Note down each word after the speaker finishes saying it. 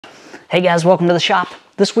Hey guys, welcome to the shop.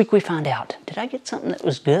 This week we find out, did I get something that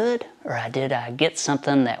was good or did I get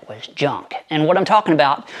something that was junk? And what I'm talking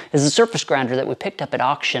about is the surface grinder that we picked up at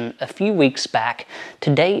auction a few weeks back.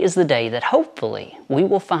 Today is the day that hopefully we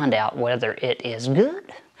will find out whether it is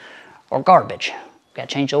good or garbage. Got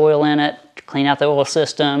to change the oil in it, clean out the oil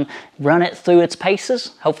system, run it through its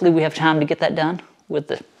paces. Hopefully we have time to get that done with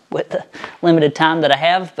the limited time that I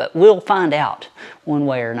have, but we'll find out one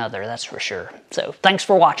way or another, that's for sure. So thanks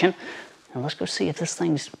for watching, and let's go see if this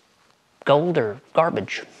thing's gold or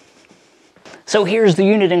garbage. So here's the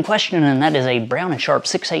unit in question, and that is a Brown & Sharp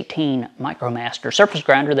 618 MicroMaster surface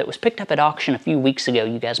grinder that was picked up at auction a few weeks ago.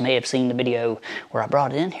 You guys may have seen the video where I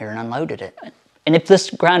brought it in here and unloaded it. And if this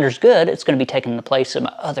grinder's good, it's going to be taking the place of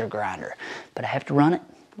my other grinder. But I have to run it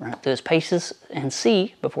through its paces and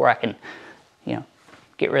see before I can,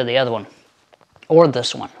 get rid of the other one, or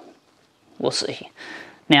this one. We'll see.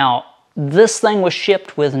 Now, this thing was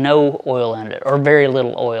shipped with no oil in it, or very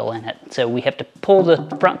little oil in it. So we have to pull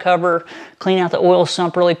the front cover, clean out the oil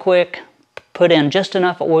sump really quick, put in just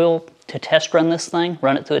enough oil to test run this thing,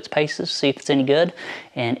 run it through its paces, see if it's any good.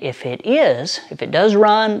 And if it does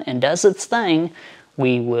run and does its thing,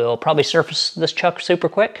 we will probably surface this chuck super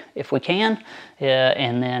quick if we can,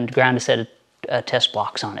 and then grind a set of test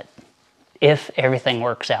blocks on it. If everything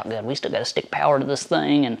works out good. We still got to stick power to this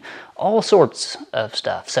thing and all sorts of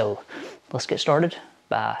stuff. So let's get started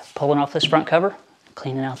by pulling off this front cover,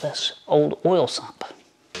 cleaning out this old oil sump.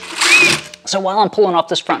 So while I'm pulling off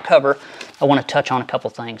this front cover, I want to touch on a couple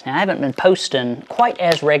things. Now, I haven't been posting quite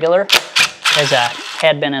as regular as I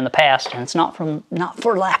had been in the past, and it's not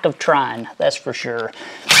for lack of trying, that's for sure.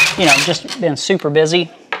 Just been super busy,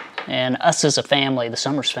 and us as a family, the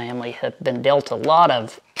Summers family, have been dealt a lot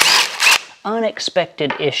of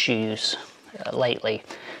unexpected issues lately.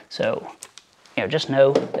 So, just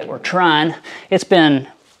know that we're trying. It's been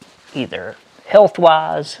either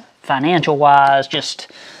health-wise, financial-wise, just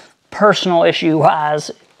personal issue-wise,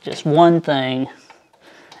 just one thing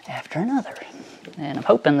after another. And I'm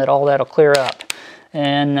hoping that all that'll clear up.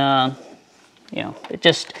 And, it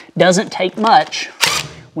just doesn't take much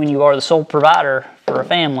when you are the sole provider for a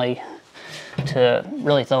family to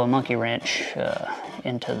really throw a monkey wrench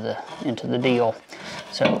into the deal.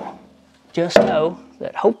 So just know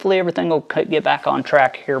that hopefully everything will get back on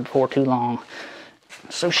track here before too long.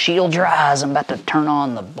 So shield your eyes. I'm about to turn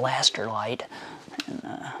on the blaster light and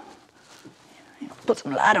put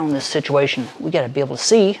some light on this situation. We got to be able to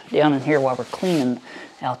see down in here while we're cleaning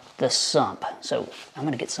out this sump. So I'm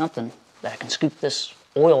going to get something that I can scoop this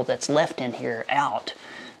oil that's left in here out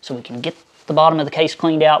so we can get the bottom of the case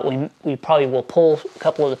cleaned out. We probably will pull a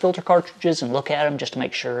couple of the filter cartridges and look at them just to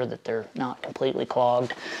make sure that they're not completely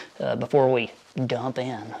clogged before we dump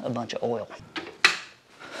in a bunch of oil.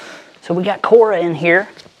 So we got Cora in here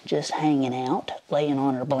just hanging out, laying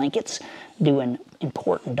on her blankets, doing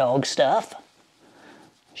important dog stuff.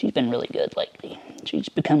 She's been really good lately. She's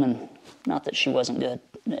becoming, not that she wasn't good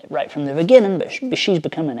right from the beginning, but she's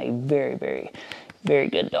becoming a very, very, very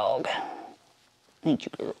good dog. Thank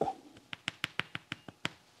you, girl.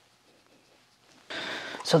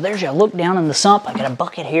 So there's your look down in the sump. I got a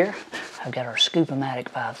bucket here. I've got our Scoop-O-Matic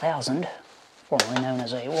 5000, formerly known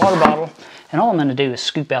as a water bottle. And all I'm going to do is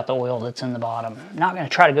scoop out the oil that's in the bottom. I'm not going to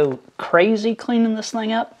try to go crazy cleaning this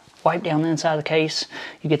thing up. Wipe down the inside of the case.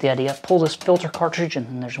 You get the idea. Pull this filter cartridge, and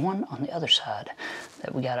then there's one on the other side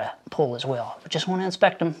that we got to pull as well. But just want to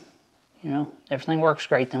inspect them. Everything works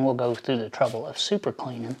great, then we'll go through the trouble of super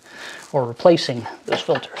cleaning or replacing those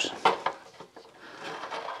filters.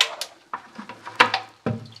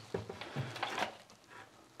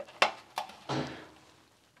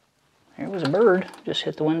 There was a bird, just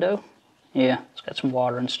hit the window. Yeah, it's got some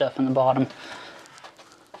water and stuff in the bottom.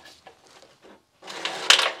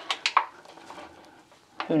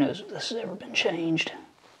 Who knows if this has ever been changed.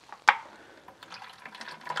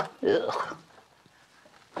 Ugh.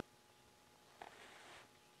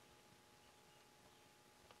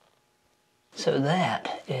 So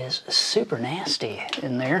that is super nasty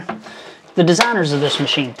in there. The designers of this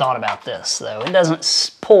machine thought about this, though. It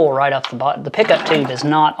doesn't pull right off the bottom. The pickup tube is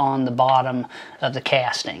not on the bottom of the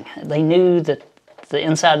casting. They knew that the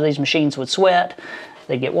inside of these machines would sweat.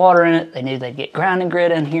 They'd get water in it. They knew they'd get grinding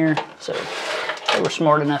grit in here. So they were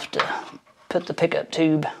smart enough to put the pickup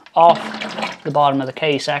tube off the bottom of the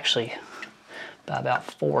case, actually by about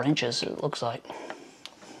 4 inches, it looks like.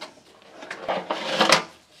 I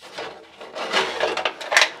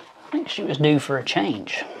think she was due for a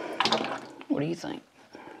change. What do you think?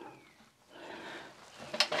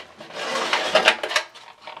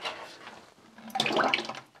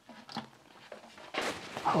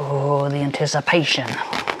 Oh, the anticipation.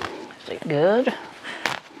 it good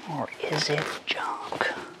or is it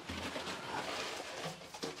junk?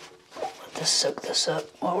 Let this soak this up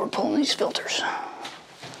while we're pulling these filters.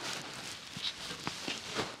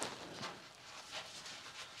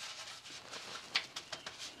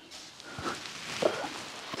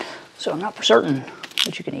 So I'm not for certain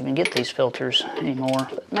that you can even get these filters anymore,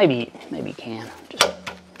 but maybe you can, just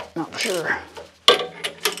not for sure.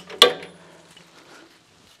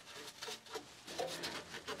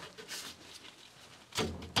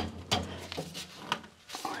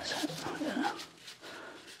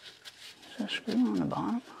 Is that a screw on the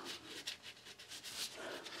bottom?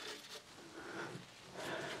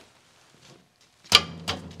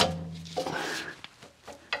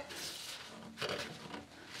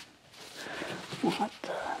 What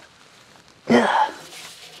the? Yeah.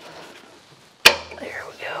 There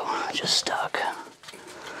we go. Just stuck.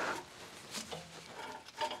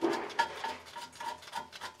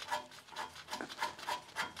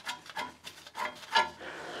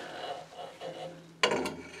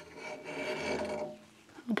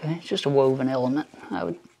 Okay, it's just a woven element. I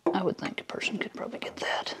would think a person could probably get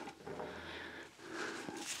that.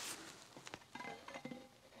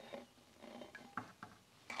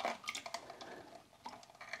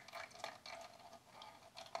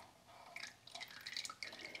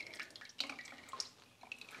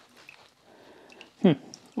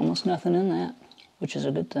 Almost nothing in that, which is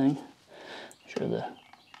a good thing. I'm sure the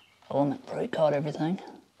element probably caught everything.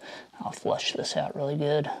 I'll flush this out really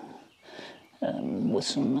good with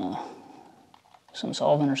some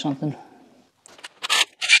solvent or something.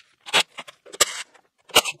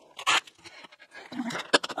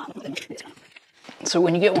 So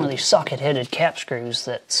when you get one of these socket-headed cap screws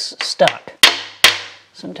that's stuck,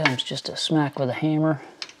 sometimes just a smack with a hammer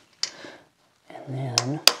and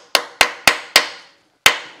then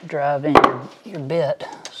drive in your bit.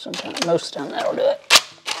 Sometimes, most of the time that'll do it.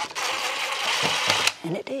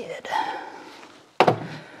 And it did.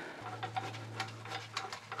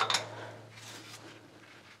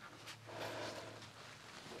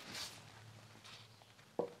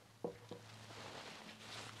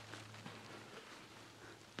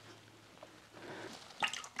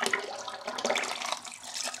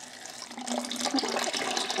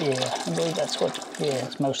 Yeah, I believe that's what, yeah,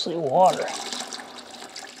 it's mostly water.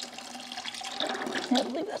 Yeah, I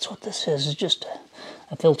believe that's what this is. It's just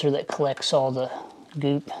a filter that collects all the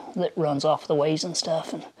goop that runs off the ways and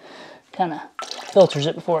stuff and kind of filters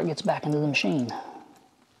it before it gets back into the machine.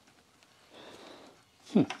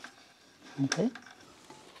 Okay.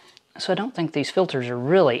 So I don't think these filters are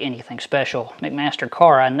really anything special. MicroMaster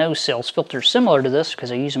car I know sells filters similar to this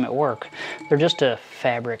because I use them at work. They're just a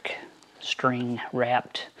fabric string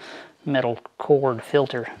wrapped metal cord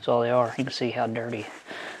filter. That's all they are. You can see how dirty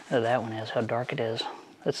that one is, how dark it is.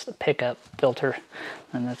 That's the pickup filter,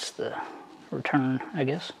 and that's the return, I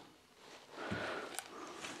guess.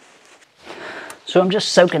 So I'm just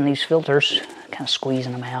soaking these filters, kind of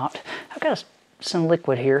squeezing them out. I've got some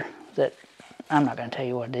liquid here that I'm not going to tell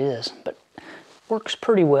you what it is, but works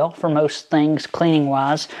pretty well for most things cleaning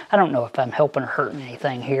wise. I don't know if I'm helping or hurting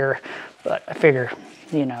anything here, but I figure,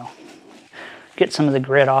 you know, get some of the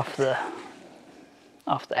grit off the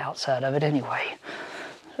outside of it anyway.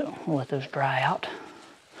 So we'll let those dry out,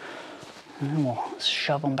 and then we'll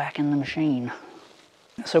shove them back in the machine.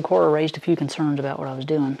 So Cora raised a few concerns about what I was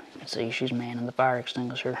doing. You can see she's manning the fire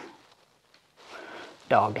extinguisher,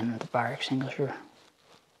 dogging the fire extinguisher.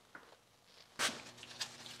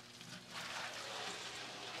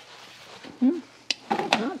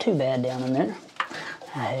 Not too bad down in there.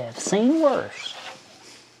 I have seen worse.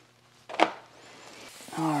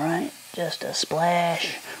 Alright, just a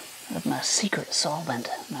splash of my secret solvent.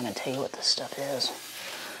 I'm not going to tell you what this stuff is,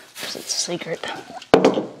 because it's a secret.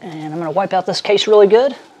 And I'm going to wipe out this case really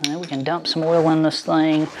good, and then we can dump some oil in this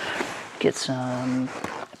thing, get some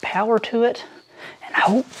power to it, and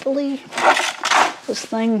hopefully this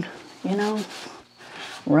thing, you know,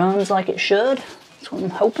 runs like it should. That's what I'm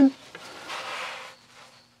hoping.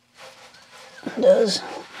 It does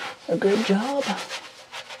a good job.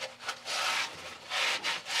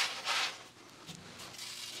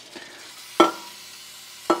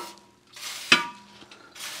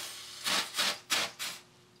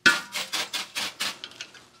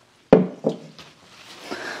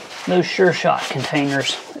 Those Sure Shot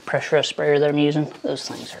containers, the pressurized sprayer that I'm using, those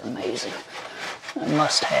things are amazing. A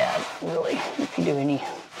must have, really, if you do any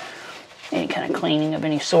kind of cleaning of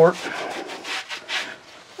any sort.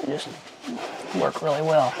 They just work really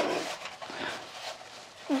well.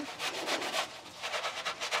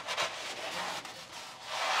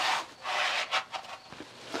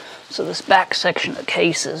 So this back section of the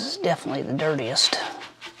case is definitely the dirtiest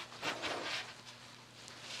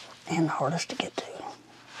and the hardest to get to.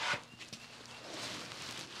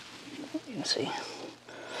 You can see,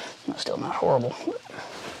 it's still not horrible.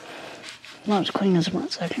 Not as clean as the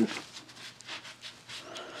front section.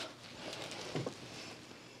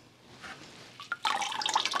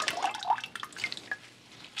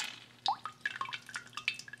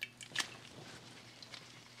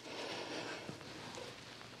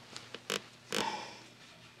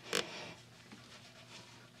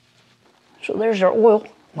 So there's our oil,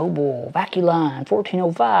 Mobile Vaculine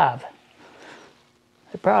 1405.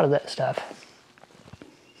 They're proud of that stuff.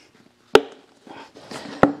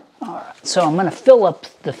 Alright, so I'm going to fill up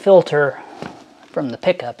the filter from the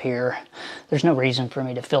pickup here. There's no reason for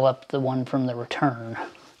me to fill up the one from the return.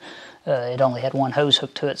 It only had one hose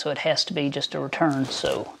hooked to it, so it has to be just a return.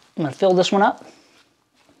 So I'm going to fill this one up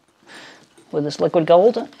with this liquid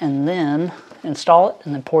gold and then install it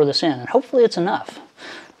and then pour this in. And hopefully it's enough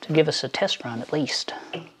to give us a test run at least.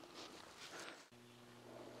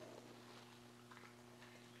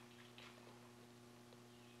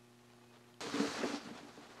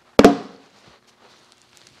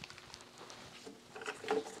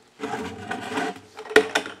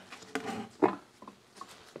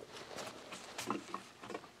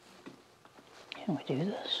 Can we do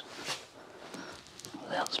this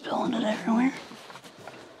without spilling it everywhere?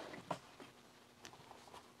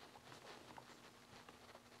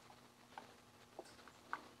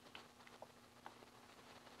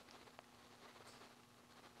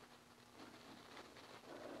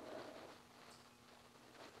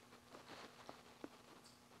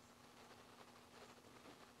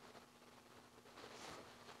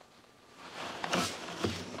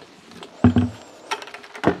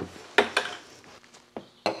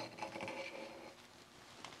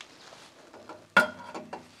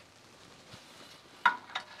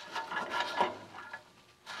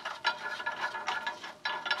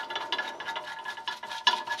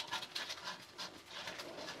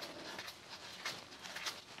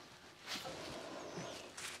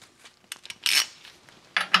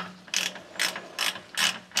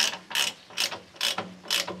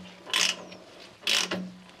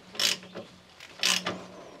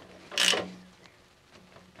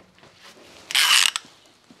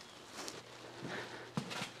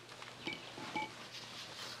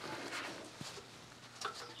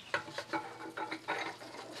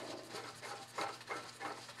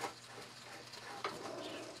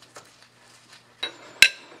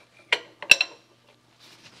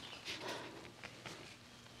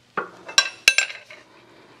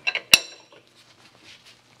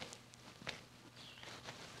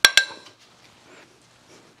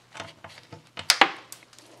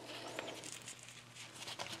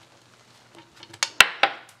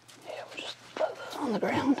 On the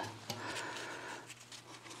ground.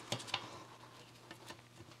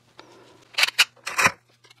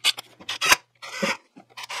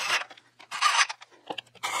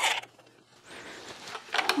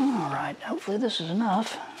 All right, hopefully this is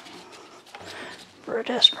enough for a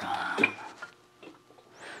test run.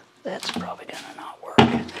 That's probably gonna not work.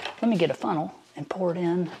 Let me get a funnel and pour it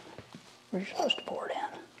in where you're supposed to pour it in.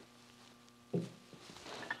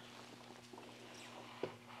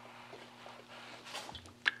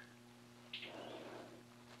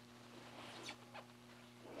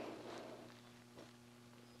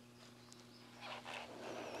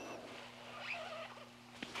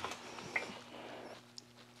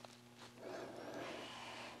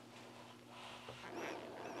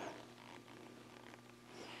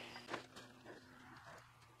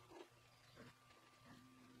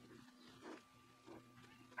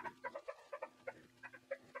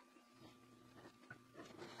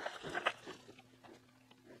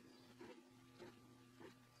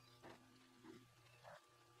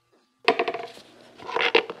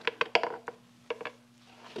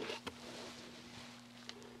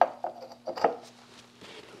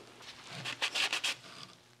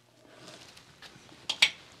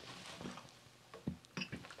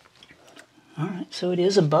 Alright, so it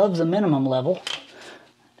is above the minimum level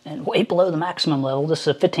and way below the maximum level. This is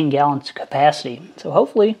a 15 gallons capacity, so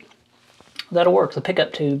hopefully that'll work. The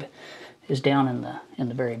pickup tube is down in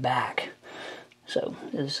the very back, so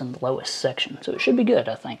it's in the lowest section, so it should be good,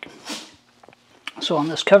 I think. So on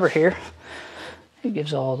this cover here, it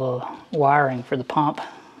gives all the wiring for the pump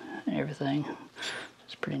and everything.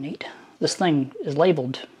 It's pretty neat. This thing is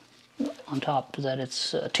labeled on top that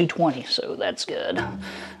it's 220, so that's good.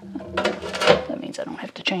 That means I don't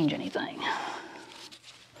have to change anything.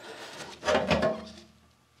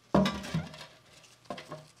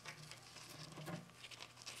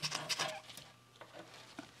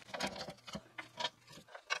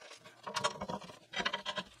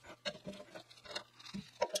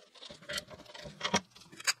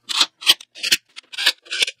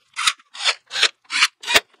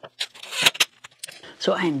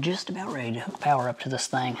 So I am just about ready to hook power up to this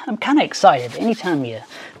thing. I'm kind of excited. Anytime you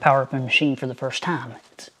power up a machine for the first time,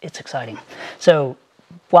 it's exciting. So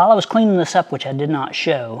while I was cleaning this up, which I did not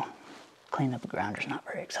show, cleaning up a grinder is not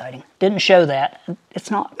very exciting. Didn't show that. It's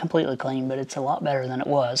not completely clean, but it's a lot better than it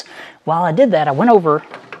was. While I did that, I went over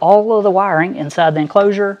all of the wiring inside the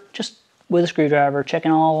enclosure, just with a screwdriver,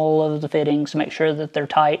 checking all of the fittings to make sure that they're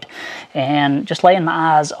tight, and just laying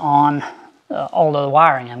my eyes on all of the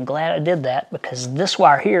wiring. I'm glad I did that, because this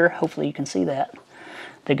wire here, hopefully you can see that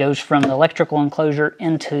goes from the electrical enclosure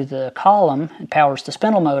into the column and powers the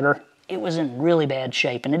spindle motor, it was in really bad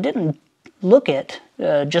shape. And it didn't look it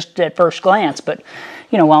just at first glance, but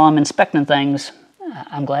you know, while I'm inspecting things,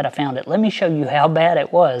 I'm glad I found it. Let me show you how bad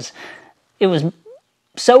it was. It was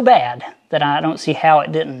so bad that I don't see how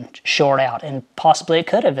it didn't short out, and possibly it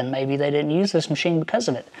could have, and maybe they didn't use this machine because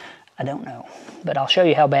of it. I don't know, but I'll show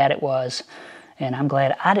you how bad it was, and I'm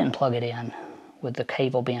glad I didn't plug it in with the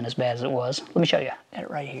cable being as bad as it was. Let me show you. Got it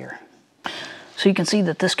right here. So you can see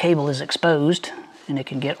that this cable is exposed, and it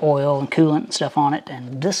can get oil and coolant and stuff on it,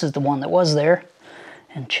 and this is the one that was there.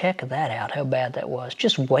 And check that out, how bad that was.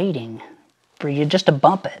 Just waiting for you just to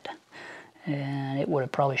bump it, and it would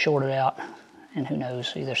have probably shorted out, and who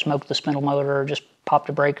knows, either smoked the spindle motor or just popped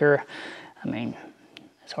a breaker. I mean,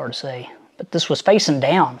 it's hard to say. But this was facing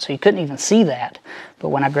down, so you couldn't even see that. But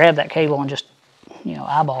when I grabbed that cable and just, you know,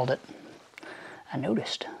 eyeballed it, I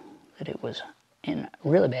noticed that it was in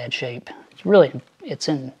really bad shape. It's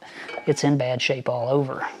in bad shape all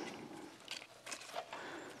over.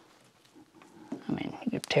 I mean,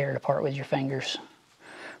 you could tear it apart with your fingers.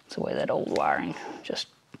 It's the way that old wiring just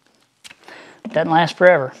doesn't last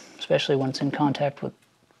forever, especially when it's in contact with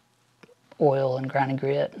oil and grinding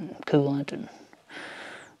grit and coolant, and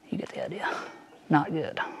you get the idea. Not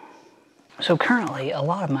good. So currently, a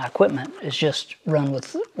lot of my equipment is just run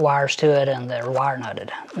with wires to it, and they're wire nutted.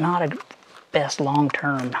 Not a best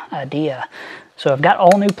long-term idea. So I've got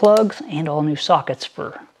all new plugs and all new sockets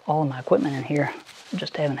for all of my equipment in here. I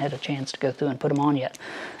just haven't had a chance to go through and put them on yet.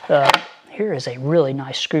 Here is a really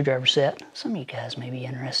nice screwdriver set. Some of you guys may be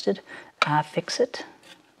interested. iFixit.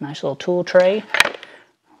 Nice little tool tray.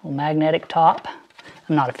 Little magnetic top.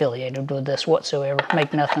 I'm not affiliated with this whatsoever.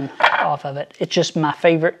 Make nothing off of it. It's just my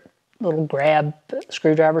favorite little grab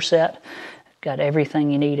screwdriver set. Got everything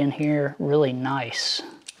you need in here. Really nice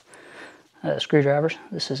screwdrivers.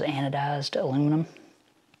 This is anodized aluminum.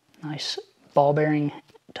 Nice ball bearing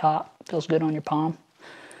top. Feels good on your palm.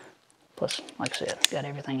 Plus, like I said, got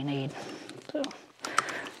everything you need. So,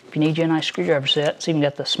 if you need you a nice screwdriver set, it's even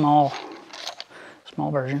got the small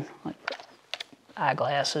version, like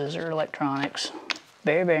eyeglasses or electronics.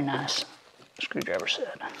 Very, very nice screwdriver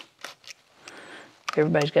set.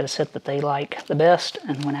 Everybody's got a set that they like the best,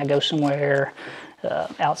 and when I go somewhere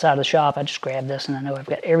outside of the shop, I just grab this, and I know I've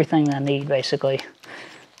got everything that I need, basically,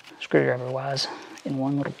 screwdriver-wise, in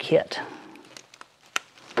one little kit.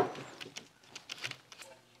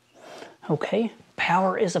 Okay,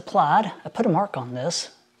 power is applied. I put a mark on this.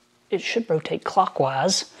 It should rotate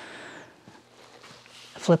clockwise.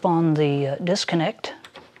 Flip on the disconnect.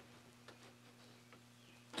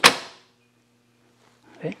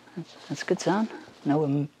 Okay, that's a good sound.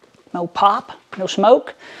 No pop, no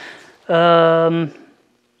smoke. Mag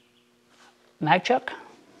chuck.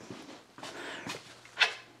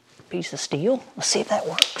 Piece of steel. Let's see if that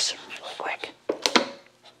works really quick.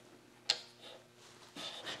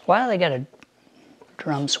 Why do they got a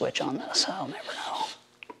drum switch on this? I'll never know.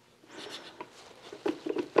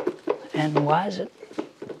 And why is it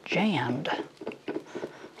jammed?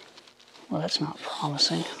 Well, that's not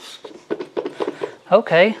promising.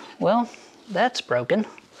 Okay, well, that's broken.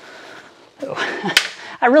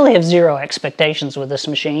 I really have zero expectations with this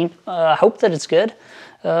machine. I hope that it's good.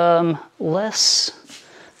 Let's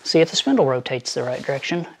see if the spindle rotates the right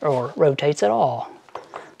direction, or rotates at all.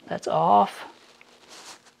 That's off.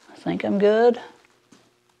 I think I'm good.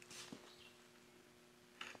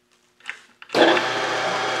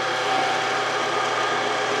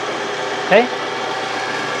 Okay.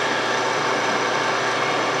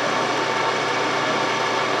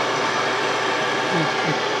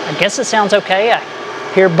 I guess it sounds okay. I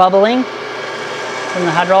hear bubbling from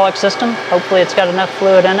the hydraulic system. Hopefully it's got enough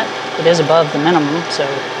fluid in it. It is above the minimum, so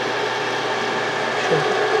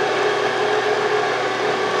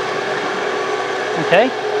okay,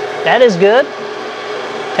 that is good.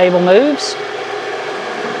 Table moves.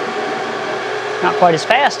 Not quite as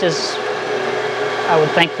fast as I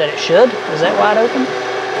would think that it should. Is that wide open?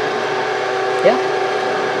 Yeah.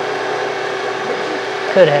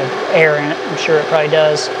 Could have air in it. I'm sure it probably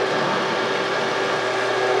does.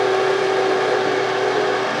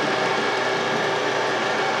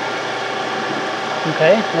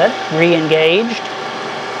 Okay, that re-engaged.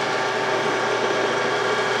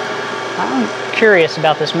 I'm curious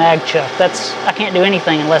about this mag chuck. I can't do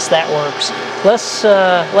anything unless that works. Let's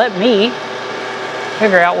let me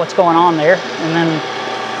figure out what's going on there, and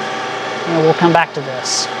then we'll come back to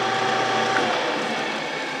this.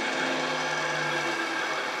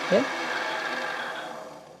 Okay.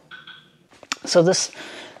 So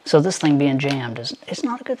this thing being jammed is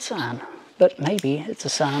not a good sign, but maybe it's a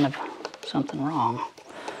sign of something wrong.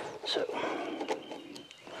 So I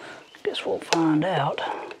guess we'll find out. So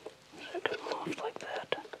it goes off like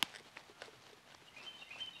that.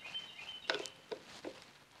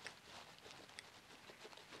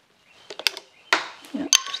 Yeah,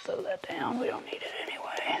 just throw that down. We don't need it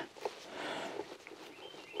anyway.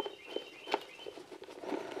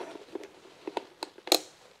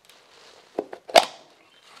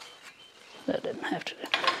 That didn't have to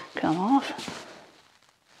come off.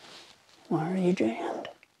 Why are you jammed?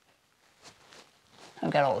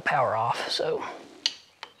 I've got all the power off, so.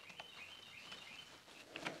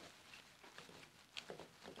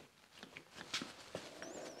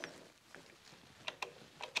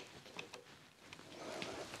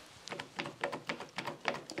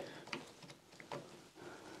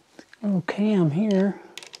 Little cam here.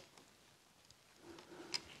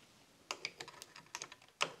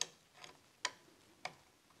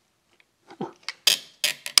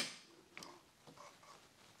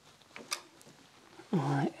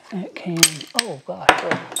 Alright, that cam, oh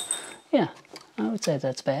gosh, yeah, I would say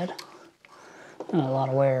that's bad. A lot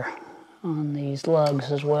of wear on these lugs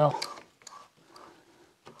as well.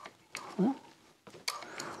 Well,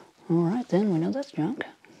 alright then, we know that's junk.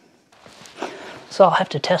 So I'll have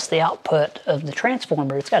to test the output of the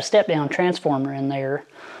transformer. It's got a step-down transformer in there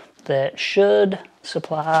that should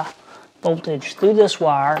supply voltage through this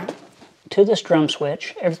wire to this drum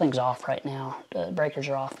switch. Everything's off right now. The breakers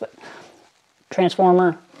are off, but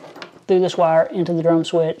transformer through this wire into the drum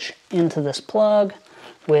switch, into this plug,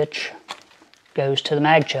 which goes to the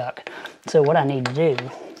mag chuck. So what I need to do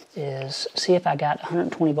is see if I got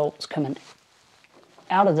 120 volts coming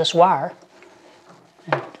out of this wire,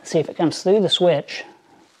 and see if it comes through the switch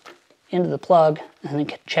into the plug, and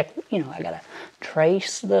then check, I gotta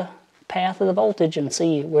trace the path of the voltage and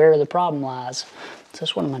see where the problem lies. So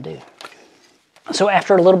that's what I'm gonna do. So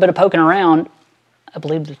after a little bit of poking around, I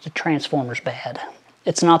believe that the transformer's bad.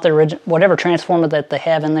 It's not the original, whatever transformer that they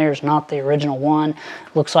have in there is not the original one.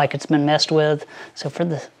 Looks like it's been messed with. So for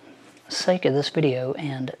the sake of this video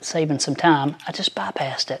and saving some time, I just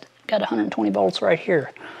bypassed it. Got 120 volts right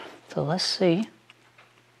here. So let's see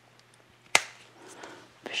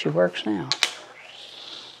if she works now.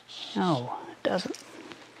 No, it doesn't.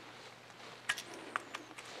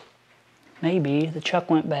 Maybe the chuck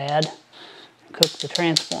went bad and cooked the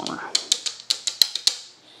transformer.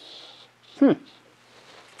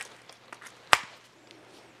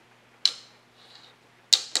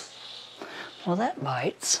 Well, that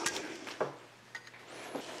bites.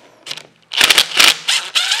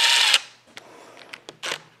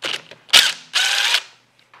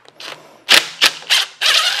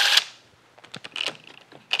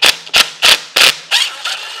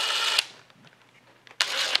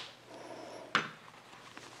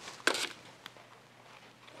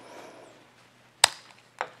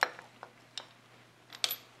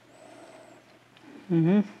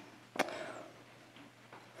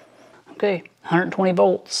 Okay, 120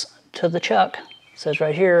 volts to the chuck. It says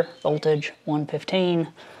right here, voltage 115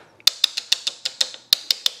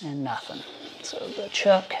 and nothing. So the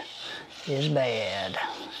chuck is bad,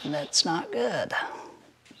 and that's not good.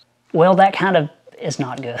 Well, that kind of is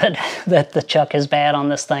not good, that the chuck is bad on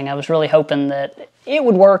this thing. I was really hoping that it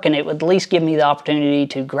would work and it would at least give me the opportunity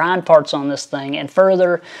to grind parts on this thing and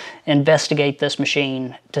further investigate this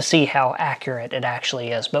machine to see how accurate it actually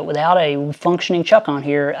is. But without a functioning chuck on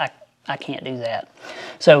here, I can't do that.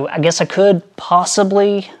 So I guess I could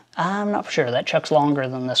possibly, I'm not sure, that chuck's longer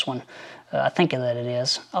than this one. I think that it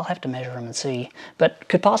is. I'll have to measure them and see. But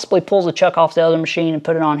could possibly pull the chuck off the other machine and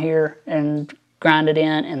put it on here and grind it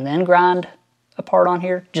in and then grind a part on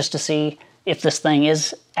here just to see if this thing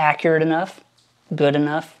is accurate enough, good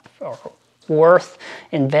enough, or worth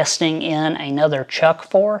investing in another chuck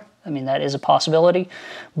for. I mean, that is a possibility,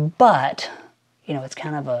 but it's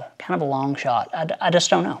kind of a long shot. I just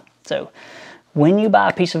don't know. So when you buy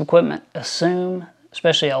a piece of equipment, assume,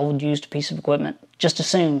 especially an old used piece of equipment, just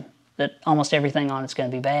assume that almost everything on it's going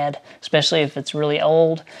to be bad, especially if it's really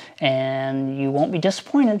old, and you won't be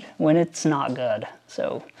disappointed when it's not good.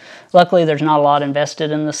 So luckily there's not a lot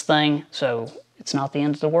invested in this thing, so It's not the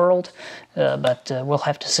end of the world, but we'll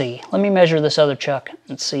have to see. Let me measure this other chuck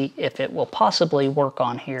and see if it will possibly work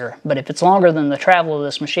on here. But if it's longer than the travel of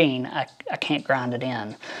this machine, I can't grind it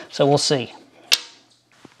in. So we'll see.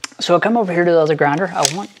 So I'll come over here to the other grinder.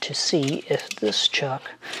 I want to see if this chuck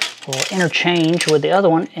will interchange with the other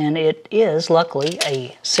one, and it is luckily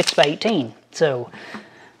a 6x18. So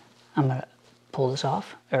I'm gonna pull this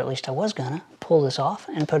off, or at least I was gonna pull this off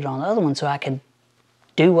and put it on the other one so I could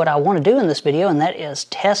do what I want to do in this video, and that is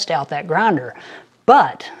test out that grinder.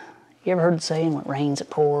 But you ever heard the saying, when it rains it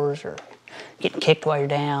pours, or getting kicked while you're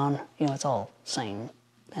down? You know, it's all same,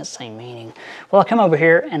 has the same meaning. Well, I come over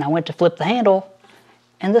here and I went to flip the handle,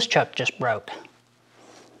 and this chuck just broke.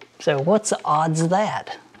 So what's the odds of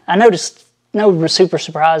that? I noticed, no super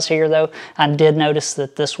surprise here though, I did notice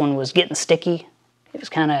that this one was getting sticky. It was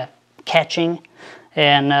kind of catching,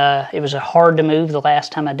 and it was hard to move the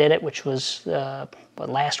last time I did it, which was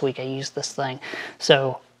last week I used this thing.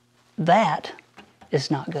 So that is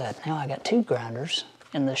not good. Now I got two grinders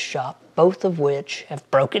in this shop, both of which have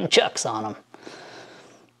broken chucks on them.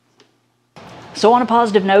 So on a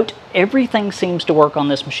positive note, everything seems to work on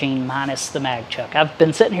this machine minus the mag chuck. I've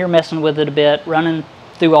been sitting here messing with it a bit, running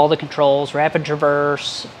through all the controls, rapid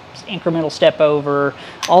traverse, incremental step over,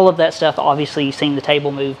 all of that stuff. Obviously you've seen the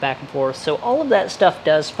table move back and forth, so all of that stuff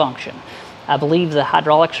does function. I believe the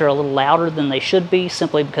hydraulics are a little louder than they should be,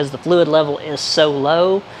 simply because the fluid level is so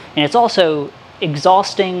low, and it's also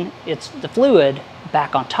exhausting the fluid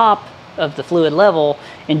back on top of the fluid level,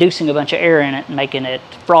 inducing a bunch of air in it and making it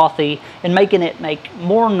frothy and making it make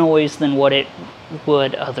more noise than what it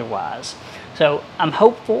would otherwise. So I'm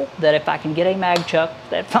hopeful that if I can get a mag chuck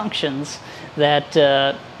that functions, that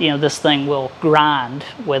you know, this thing will grind.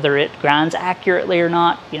 Whether it grinds accurately or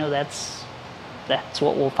not, you know, that's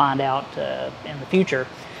what we'll find out in the future.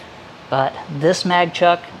 But this mag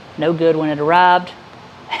chuck, no good when it arrived,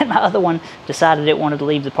 and my other one decided it wanted to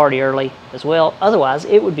leave the party early as well. Otherwise,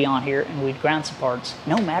 it would be on here and we'd grind some parts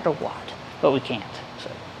no matter what, but we can't. So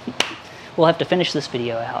we'll have to finish this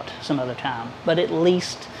video out some other time. But at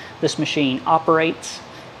least this machine operates,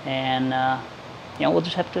 and you know, we'll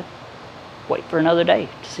just have to wait for another day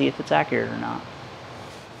to see if it's accurate or not.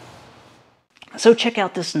 So check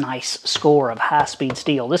out this nice score of high-speed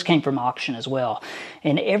steel. This came from auction as well.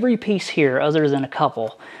 And every piece here, other than a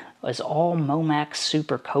couple, is all Momax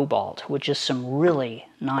Super Cobalt, which is some really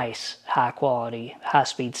nice, high-quality,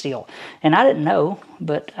 high-speed steel. And I didn't know,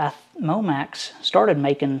 but Momax started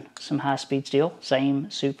making some high-speed steel, same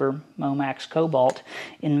Super Momax Cobalt,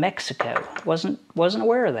 in Mexico. Wasn't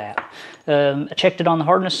aware of that. I checked it on the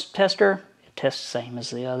hardness tester. Test the same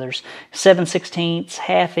as the others. 7/16,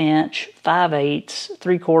 ½ inch, 5/8,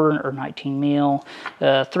 3/4 or 19 mil,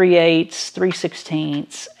 3/8,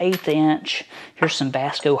 3/16, 1/8 inch. Here's some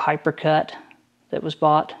Vasco Hypercut that was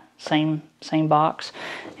bought, same box.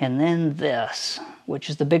 And then this, which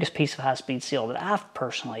is the biggest piece of high-speed steel that I've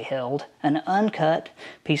personally held, an uncut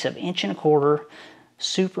piece of 1¼ inch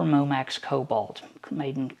Super Momax Cobalt,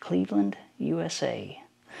 made in Cleveland, USA.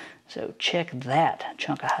 So check that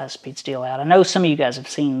chunk of high-speed steel out. I know some of you guys have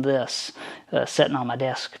seen this sitting on my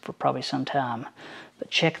desk for probably some time, but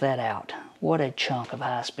check that out. What a chunk of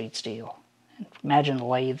high-speed steel. Imagine the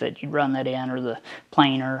lathe that you'd run that in, or the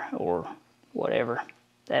planer, or whatever.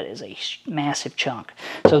 That is a massive chunk.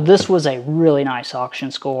 So this was a really nice auction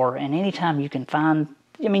score, and anytime you can find,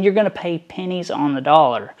 I mean, you're going to pay pennies on the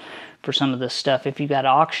dollar for some of this stuff. If you got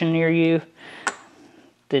an auction near you,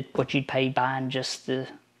 that what you'd pay buying just the,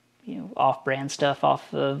 you know, off-brand stuff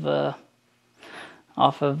off of the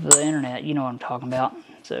internet. You know what I'm talking about.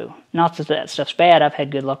 So not that that stuff's bad. I've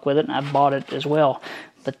had good luck with it, and I've bought it as well.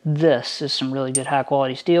 But this is some really good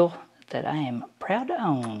high-quality steel that I am proud to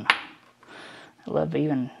own. I love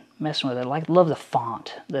even messing with it. I love the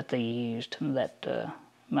font that they used, that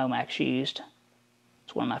Momax used.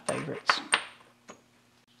 It's one of my favorites.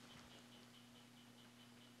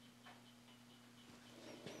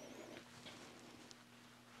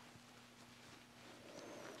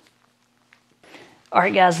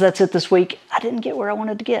 Alright guys, that's it this week. I didn't get where I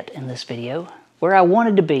wanted to get in this video. Where I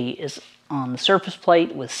wanted to be is on the surface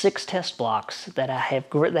plate with 6 test blocks that I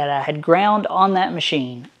had ground on that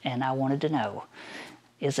machine, and I wanted to know,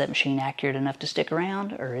 is that machine accurate enough to stick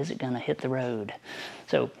around, or is it going to hit the road?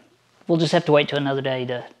 So we'll just have to wait till another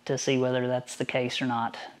day to see whether that's the case or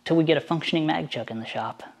not, till we get a functioning mag chuck in the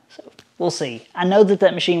shop. So we'll see. I know that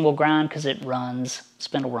that machine will grind because it runs,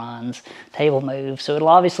 spindle runs, table moves, so it'll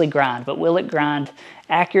obviously grind, but will it grind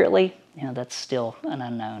accurately? You know, that's still an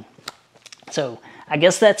unknown. So I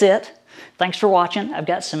guess that's it. Thanks for watching. I've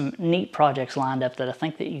got some neat projects lined up that I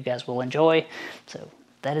think that you guys will enjoy. So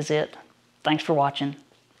that is it. thanks for watching,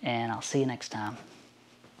 and I'll see you next time.